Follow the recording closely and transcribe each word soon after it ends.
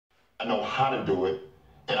I know how to do it,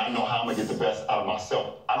 and I know how I'm gonna get the best out of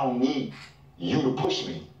myself. I don't need you to push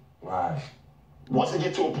me. Right. Once it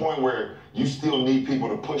gets to a point where you still need people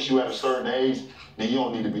to push you at a certain age, then you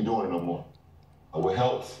don't need to be doing it no more. What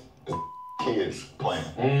helps is kids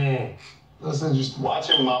playing. That's interesting.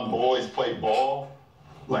 Watching my boys play ball,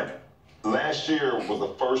 like last year was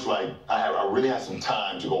the first, like, I really had some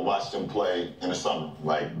time to go watch them play in the summer.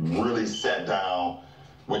 Like, really sat down,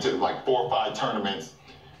 went to like 4 or 5 tournaments,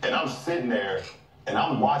 and I'm sitting there and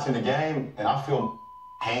I'm watching the game and I feel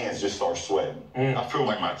my hands just start sweating. I feel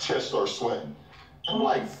like my chest starts sweating. I'm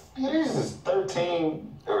like, these is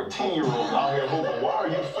 13 or 10-year-olds out here hooping. Why are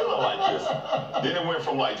you feeling like this? Then it went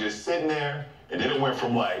from like just sitting there, and then it went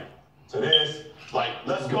from like to this, like,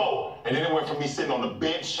 let's go. And then it went from me sitting on the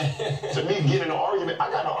bench to me getting an argument. I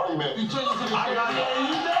got an argument. You turned into the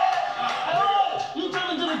You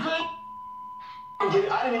turned into the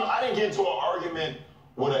I didn't get into an argument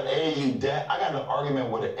with an AAU dad. I got in an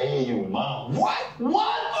argument with an AAU mom. What?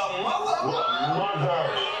 What? A mother? Mother.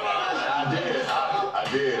 I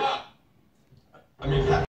did. I mean,